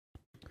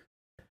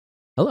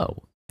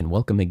Hello, and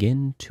welcome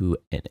again to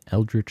an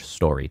Eldritch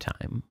story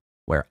time,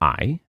 where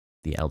I,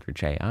 the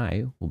Eldritch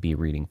AI, will be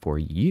reading for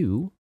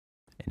you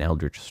an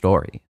Eldritch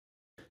story.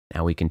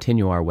 Now we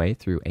continue our way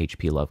through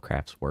H.P.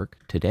 Lovecraft's work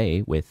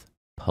today with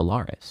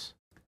Polaris,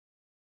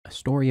 a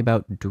story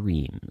about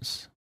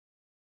dreams.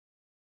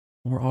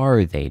 Or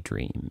are they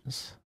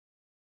dreams?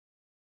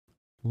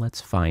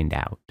 Let's find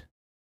out.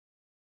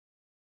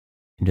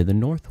 Into the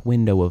north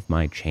window of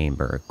my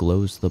chamber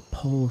glows the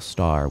pole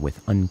star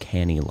with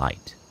uncanny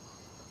light.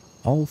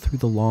 All through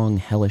the long,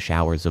 hellish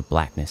hours of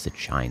blackness it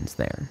shines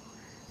there.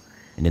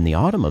 And in the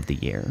autumn of the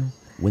year,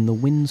 when the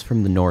winds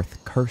from the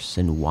north curse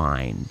and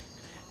whine,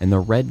 and the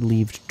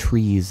red-leaved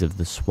trees of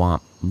the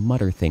swamp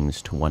mutter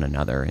things to one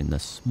another in the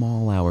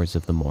small hours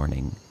of the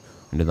morning,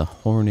 under the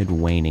horned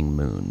waning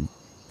moon,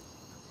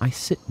 I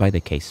sit by the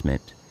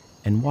casement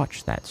and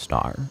watch that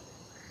star.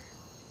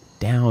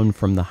 Down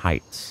from the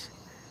heights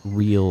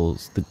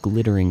reels the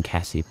glittering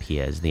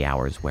Cassiopeia as the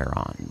hours wear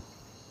on,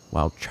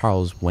 while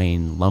Charles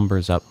Wayne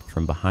lumbers up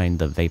from behind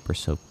the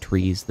vapor-soaked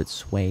trees that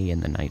sway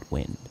in the night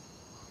wind.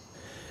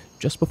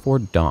 Just before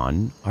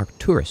dawn,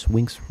 Arcturus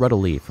winks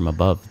ruddily from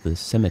above the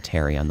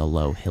cemetery on the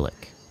low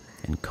hillock,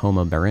 and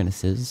Coma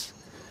Berenice's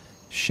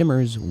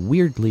shimmers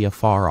weirdly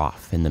afar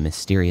off in the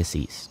mysterious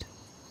east.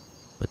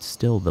 But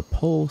still the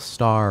pole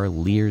star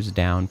leers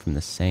down from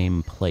the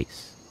same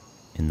place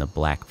in the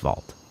black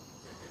vault,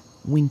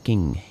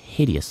 winking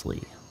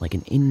hideously like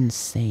an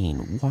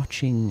insane,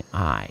 watching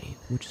eye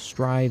which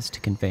strives to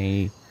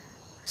convey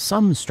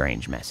some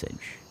strange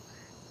message,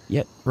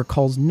 yet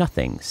recalls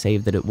nothing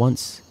save that it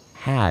once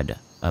had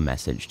a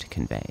message to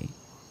convey.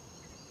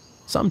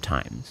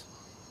 Sometimes,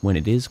 when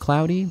it is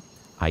cloudy,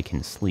 I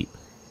can sleep.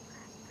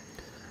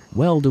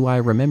 Well do I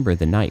remember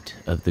the night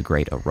of the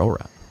great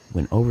aurora,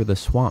 when over the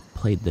swamp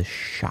played the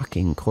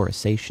shocking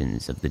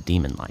chorisations of the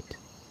demon light.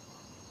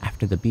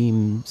 After the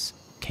beams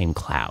came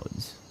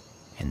clouds,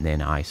 and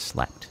then I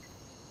slept.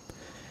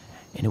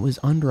 And it was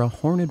under a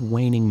horned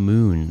waning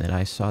moon that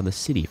I saw the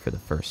city for the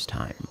first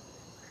time.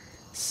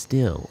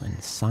 Still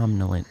and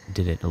somnolent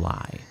did it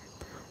lie,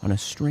 on a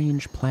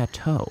strange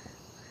plateau,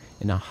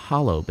 in a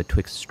hollow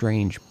betwixt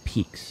strange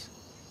peaks.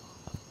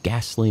 Of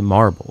ghastly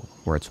marble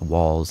were its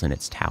walls and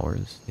its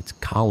towers, its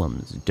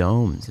columns,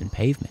 domes, and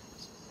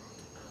pavements.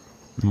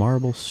 The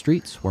marble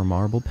streets were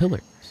marble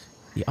pillars,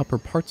 the upper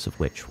parts of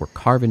which were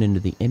carven into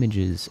the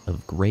images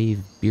of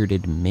grave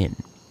bearded men.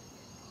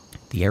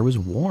 The air was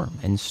warm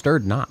and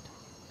stirred not.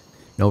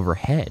 And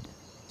overhead,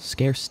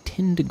 scarce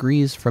 10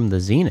 degrees from the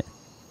zenith,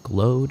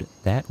 glowed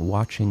that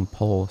watching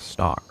pole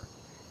star.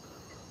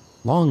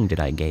 Long did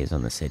I gaze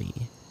on the city,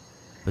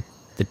 but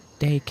the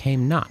day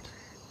came not.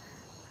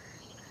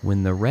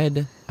 When the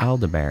red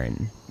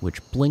Aldebaran,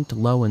 which blinked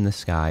low in the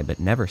sky but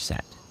never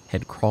set,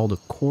 had crawled a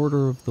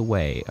quarter of the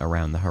way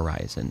around the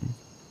horizon,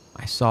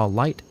 I saw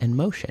light and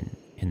motion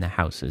in the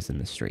houses and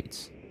the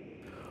streets.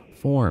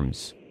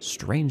 Forms,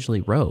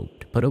 strangely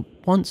robed, but at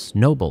once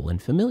noble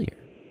and familiar,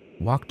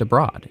 walked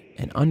abroad,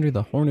 and under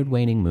the horned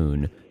waning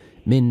moon,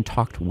 men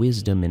talked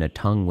wisdom in a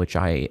tongue which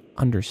I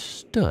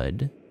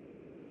understood,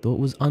 though it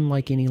was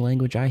unlike any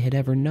language I had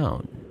ever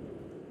known.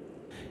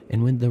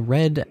 And when the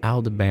red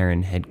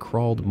Aldebaran had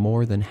crawled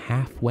more than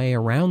halfway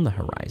around the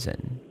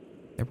horizon,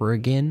 there were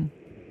again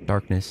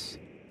darkness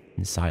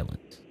and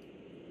silence.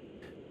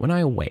 When I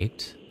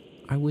awaked,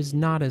 I was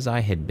not as I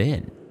had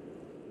been.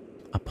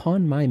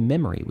 Upon my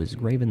memory was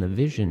graven the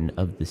vision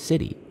of the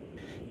city,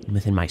 and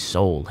within my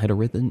soul had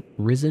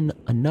risen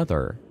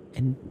another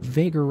and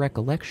vaguer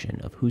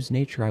recollection of whose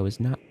nature I was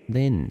not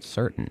then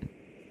certain.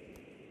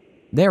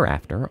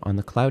 Thereafter, on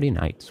the cloudy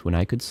nights when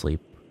I could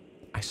sleep,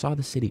 I saw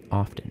the city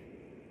often,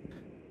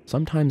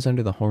 sometimes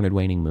under the horned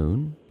waning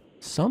moon,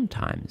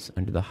 sometimes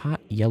under the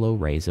hot yellow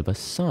rays of a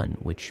sun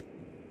which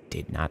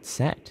did not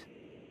set,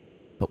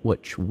 but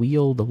which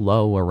wheeled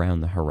low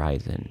around the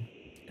horizon,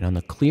 and on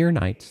the clear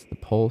nights the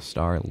pole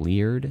star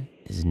leered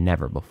as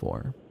never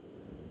before.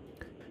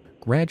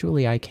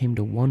 Gradually I came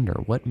to wonder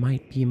what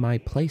might be my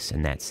place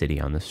in that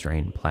city on the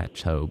strange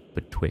plateau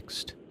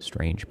betwixt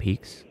strange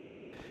peaks.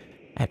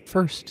 At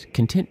first,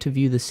 content to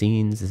view the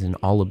scenes as an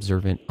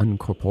all-observant,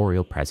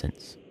 uncorporeal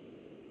presence,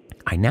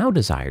 I now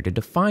desired to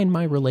define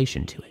my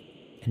relation to it,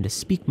 and to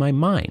speak my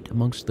mind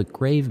amongst the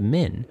grave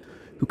men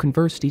who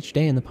conversed each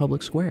day in the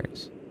public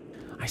squares.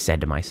 I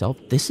said to myself,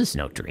 this is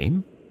no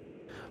dream.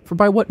 For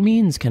by what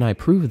means can I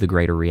prove the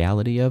greater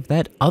reality of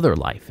that other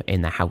life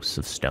in the house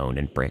of stone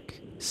and brick,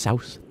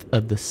 south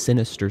of the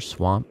sinister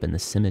swamp and the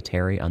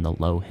cemetery on the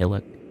low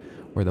hillock,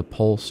 where the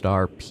pole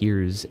star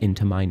peers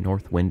into my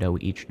north window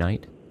each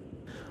night?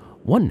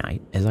 One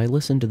night, as I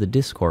listened to the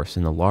discourse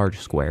in the large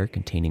square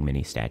containing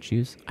many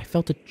statues, I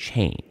felt a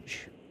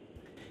change,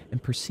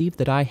 and perceived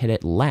that I had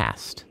at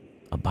last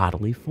a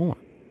bodily form.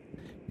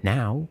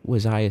 Now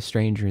was I a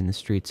stranger in the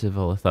streets of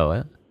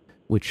Olathoa,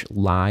 which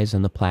lies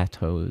on the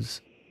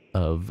plateaus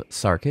of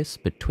Sarkis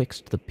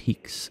betwixt the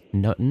peaks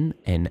Nutton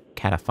and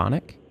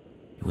Cataphonic.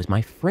 It was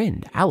my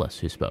friend Alice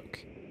who spoke,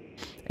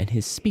 and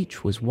his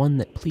speech was one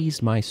that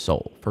pleased my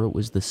soul, for it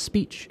was the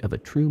speech of a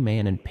true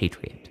man and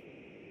patriot.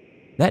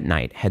 That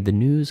night had the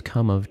news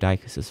come of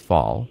Dicus'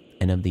 fall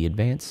and of the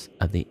advance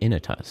of the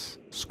Inatus,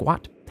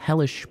 squat,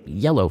 hellish,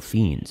 yellow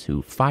fiends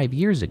who 5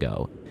 years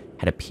ago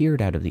had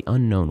appeared out of the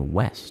unknown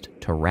west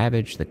to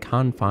ravage the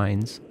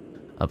confines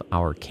of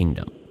our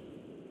kingdom,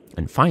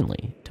 and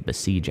finally to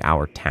besiege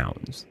our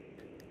towns.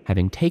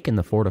 Having taken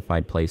the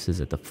fortified places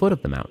at the foot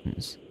of the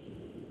mountains,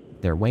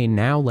 their way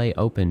now lay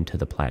open to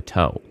the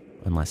plateau,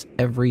 unless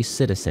every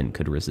citizen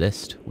could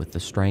resist with the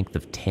strength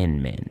of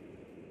 10 men.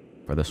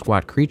 For the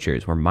squat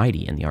creatures were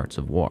mighty in the arts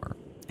of war,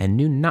 and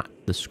knew not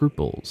the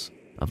scruples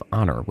of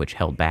honor which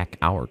held back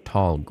our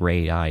tall,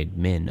 gray-eyed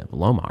men of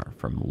Lomar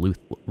from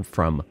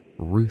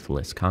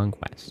ruthless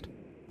conquest.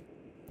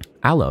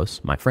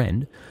 Alos, my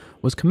friend,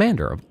 was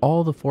commander of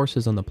all the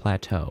forces on the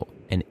plateau,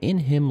 and in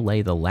him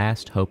lay the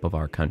last hope of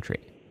our country.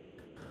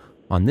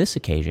 On this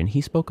occasion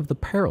he spoke of the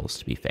perils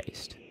to be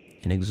faced,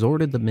 and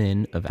exhorted the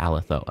men of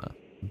Alathoa,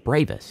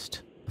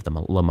 bravest of the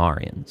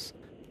Lamarians,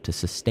 to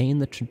sustain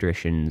the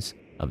traditions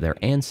of their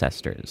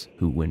ancestors,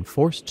 who, when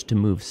forced to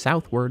move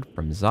southward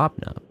from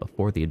Zabna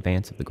before the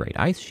advance of the great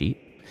ice sheet,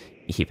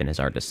 even as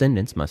our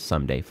descendants must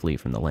someday flee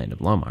from the land of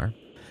Lomar,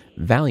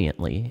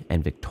 valiantly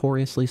and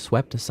victoriously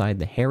swept aside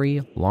the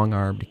hairy,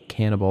 long-armed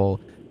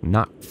cannibal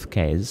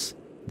Nokfkes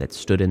that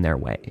stood in their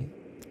way.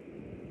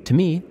 To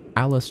me,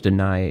 Alos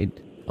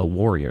denied a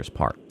warrior's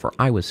part, for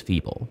I was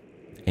feeble,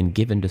 and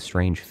given to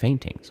strange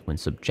faintings when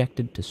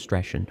subjected to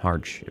stress and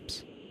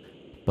hardships.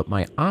 But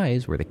my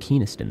eyes were the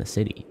keenest in the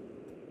city.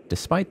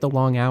 Despite the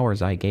long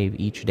hours I gave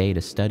each day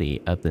to study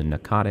of the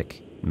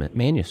narcotic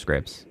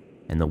manuscripts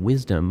and the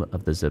wisdom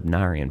of the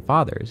Zubnarian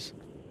fathers,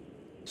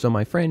 so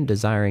my friend,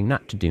 desiring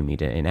not to doom me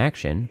to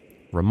inaction,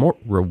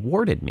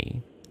 rewarded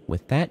me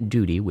with that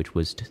duty which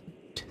was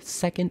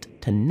second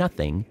to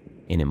nothing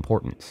in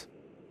importance.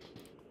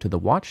 To the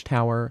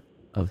watchtower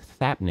of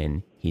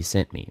Thapnin he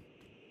sent me,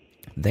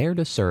 there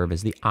to serve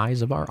as the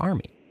eyes of our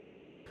army.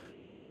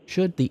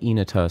 Should the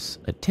Inatus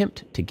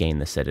attempt to gain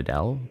the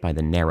citadel by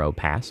the narrow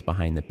pass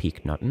behind the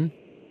Peak Nutton,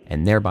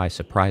 and thereby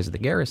surprise the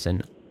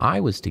garrison, I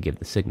was to give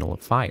the signal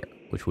of fire,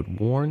 which would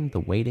warn the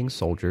waiting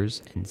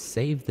soldiers and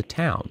save the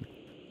town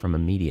from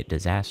immediate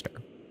disaster.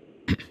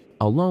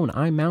 Alone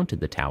I mounted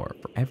the tower,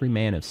 for every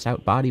man of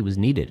stout body was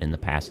needed in the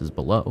passes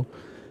below.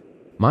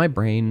 My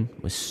brain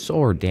was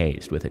sore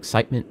dazed with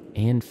excitement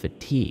and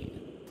fatigue,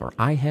 for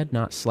I had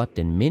not slept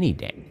in many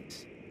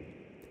days.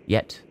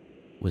 Yet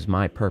was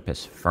my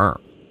purpose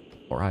firm,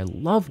 for I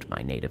loved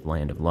my native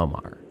land of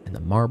Lomar and the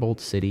marbled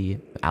city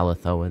of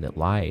Alathoa that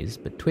lies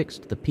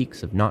betwixt the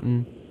peaks of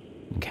Naughton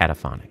and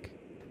Cataphonic.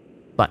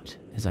 But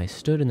as I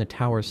stood in the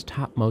tower's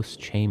topmost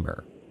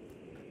chamber,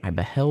 I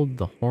beheld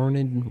the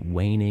horned,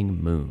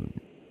 waning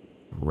moon,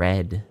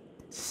 red,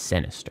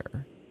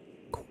 sinister,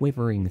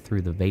 quivering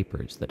through the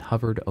vapors that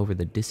hovered over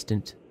the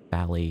distant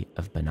valley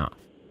of Banaf.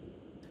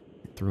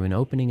 Through an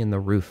opening in the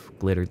roof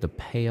glittered the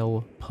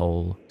pale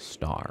pole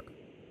star,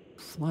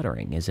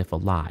 fluttering as if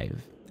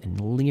alive and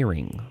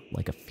leering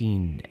like a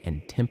fiend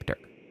and tempter.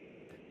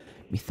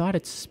 Methought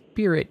its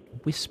spirit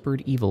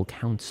whispered evil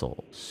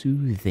counsel,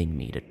 soothing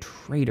me to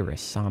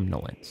traitorous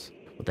somnolence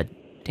with a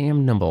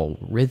damnable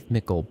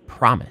rhythmical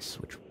promise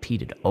which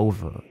repeated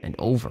over and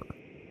over.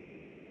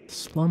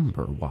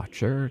 Slumber,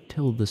 watcher,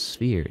 till the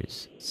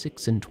spheres,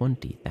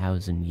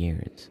 26,000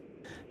 years,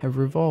 have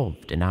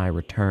revolved, and I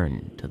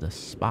return to the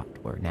spot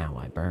where now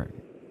I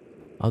burn.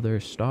 Other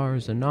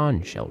stars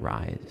anon shall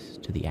rise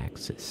to the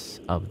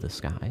axis of the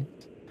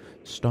skies,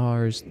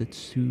 stars that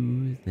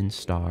soothe and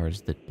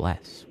stars that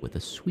bless with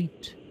a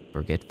sweet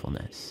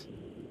forgetfulness.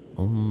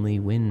 Only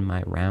when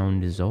my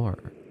round is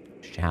o'er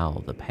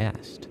shall the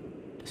past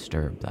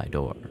disturb thy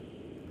door.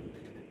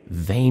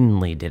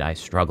 Vainly did I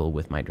struggle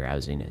with my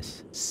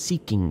drowsiness,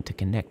 seeking to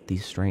connect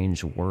these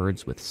strange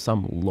words with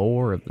some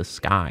lore of the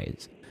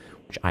skies,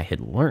 which I had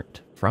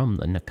learnt from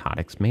the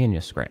narcotics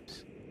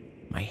manuscripts.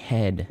 My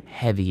head,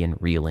 heavy and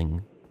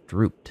reeling,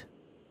 drooped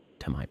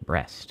to my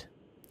breast.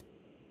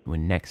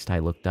 When next I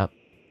looked up,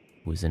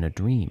 it was in a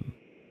dream,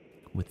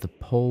 with the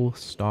pole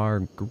star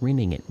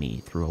grinning at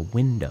me through a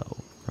window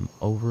from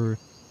over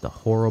the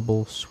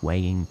horrible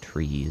swaying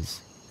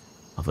trees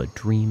of a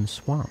dream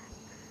swamp.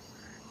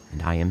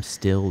 And I am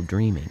still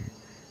dreaming.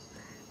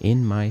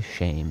 In my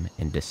shame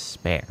and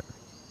despair,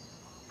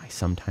 I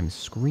sometimes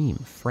scream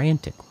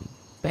frantically,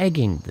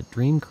 begging the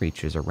dream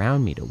creatures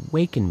around me to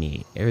waken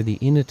me ere the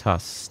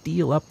Inatos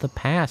steal up the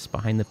pass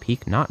behind the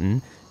Peak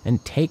Naughton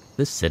and take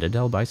the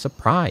citadel by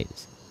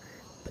surprise.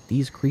 But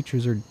these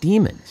creatures are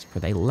demons, for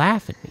they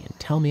laugh at me and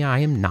tell me I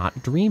am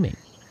not dreaming.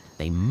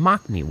 They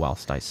mock me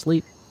whilst I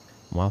sleep,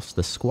 whilst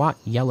the squat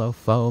yellow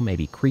foe may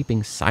be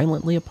creeping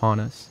silently upon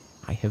us.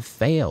 I have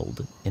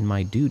failed in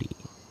my duty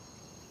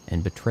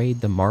and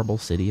betrayed the marble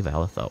city of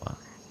Alathoa.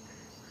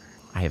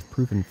 I have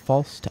proven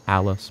false to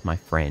Alos, my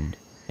friend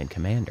and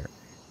commander.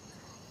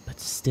 But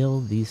still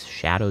these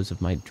shadows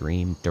of my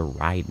dream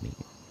deride me.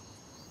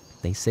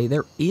 They say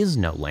there is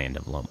no land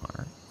of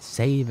Lomar,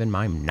 save in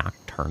my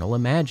nocturnal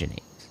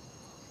imaginings.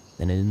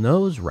 Then in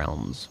those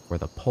realms where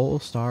the pole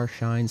star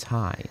shines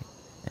high,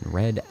 and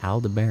red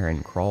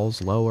Aldebaran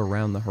crawls low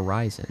around the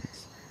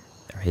horizons,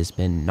 there has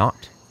been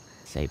naught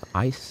save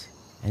ice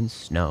and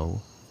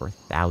snow for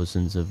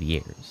thousands of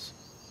years.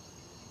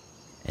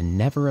 And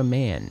never a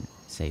man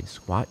save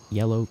squat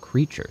yellow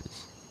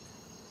creatures,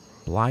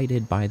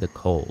 blighted by the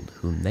cold,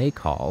 whom they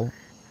call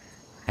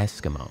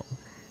Eskimo.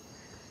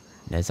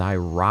 And as I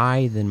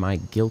writhe in my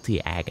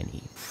guilty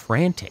agony,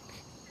 frantic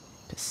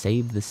to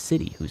save the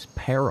city whose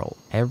peril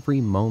every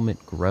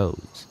moment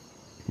grows,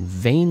 and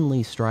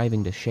vainly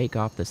striving to shake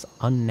off this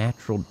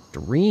unnatural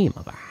dream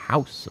of a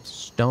house of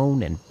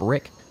stone and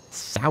brick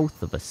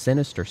south of a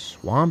sinister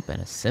swamp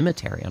and a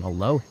cemetery on a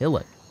low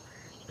hillock,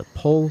 the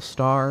pole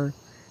star,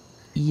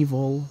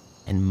 evil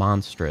and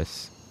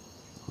monstrous,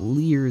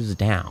 leers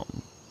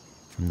down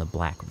from the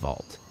black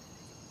vault,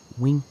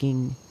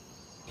 winking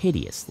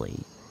hideously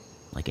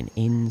like an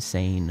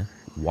insane,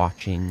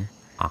 watching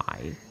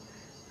eye,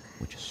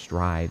 which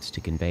strives to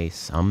convey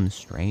some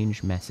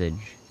strange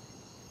message,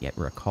 yet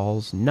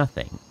recalls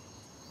nothing,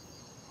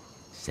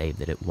 save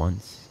that it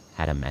once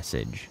had a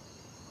message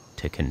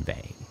to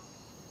convey.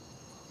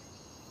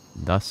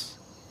 Thus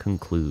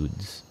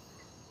concludes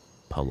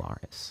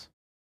Polaris.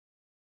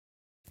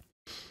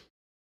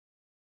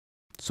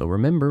 So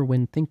remember,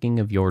 when thinking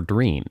of your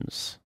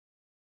dreams,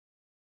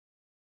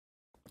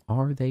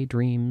 are they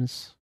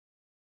dreams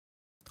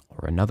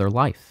or another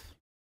life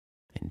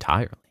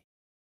entirely?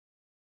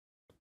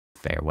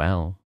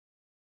 Farewell.